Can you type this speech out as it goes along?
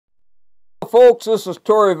folks, this is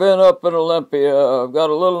Twine up in Olympia. I've got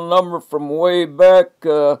a little number from way back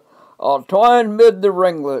on Twine mid the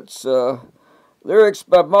Ringlets. Lyrics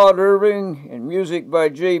by Maud Irving and music by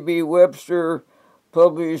J.B. Webster,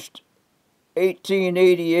 published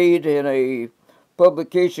 1888 in a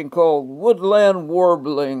publication called Woodland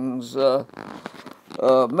Warblings.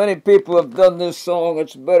 Many people have done this song.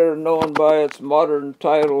 It's better known by its modern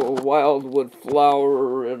title, Wildwood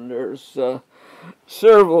Flower, and there's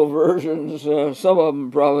several versions, some of them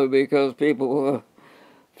probably because people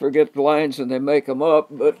forget the lines and they make them up,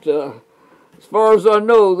 but as far as I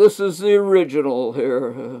know, this is the original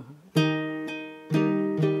here.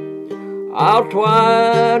 I'll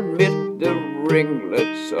twine mid the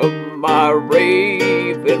ringlets of my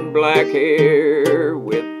raven black hair,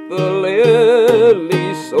 with the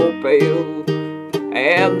lily so pale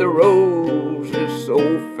and the roses so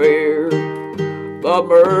fair, the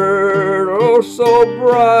myrtle so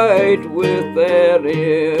bright with an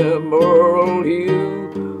emerald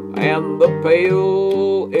hue, and the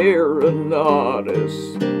pale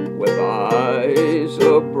aeronatus with eyes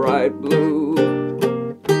of bright blue.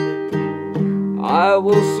 I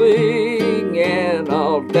will sing and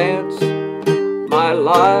I'll dance, my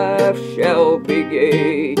life shall be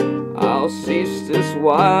gay. I'll cease this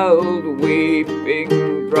wild weeping,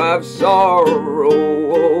 drive sorrow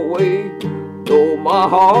away. Though my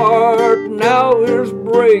heart now is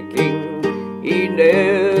breaking, he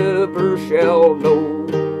never shall know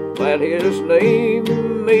that his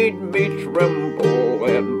name made me tremble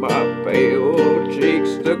and my pale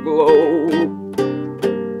cheeks to glow.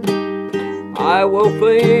 I will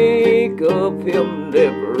think of him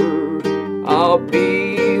never, I'll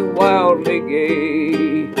be wildly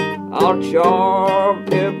gay. I'll charm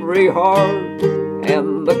every heart,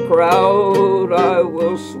 and the crowd I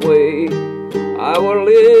will sway. I will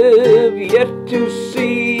live yet to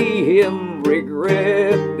see him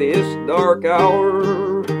regret this dark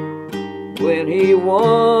hour, when he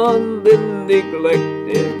won then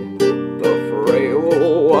neglected the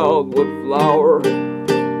frail wildwood flower.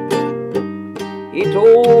 He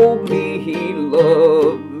told me he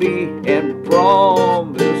loved me and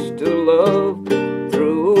promised to love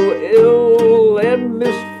through ill and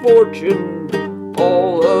misfortune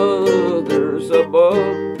all others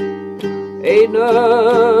above.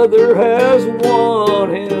 Another has won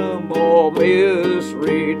him all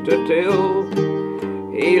misery to tell.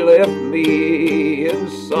 He left me in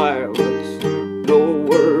silence, no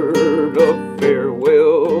word of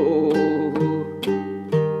farewell.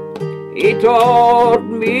 He taught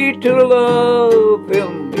me to love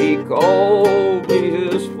him, he called me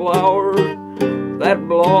his flower, that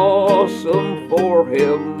blossomed for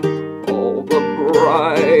him all the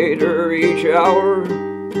brighter each hour.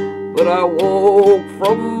 But I woke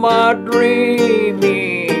from my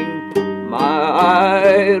dreaming, my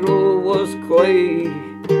idol was clay.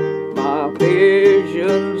 My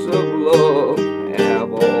visions of love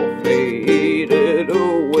have all faded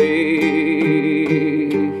away.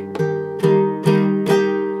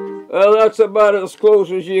 Well, that's about as close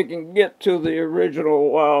as you can get to the original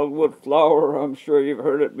Wildwood Flower. I'm sure you've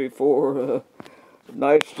heard it before.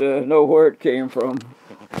 Nice to know where it came from.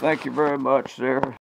 Thank you very much, sir.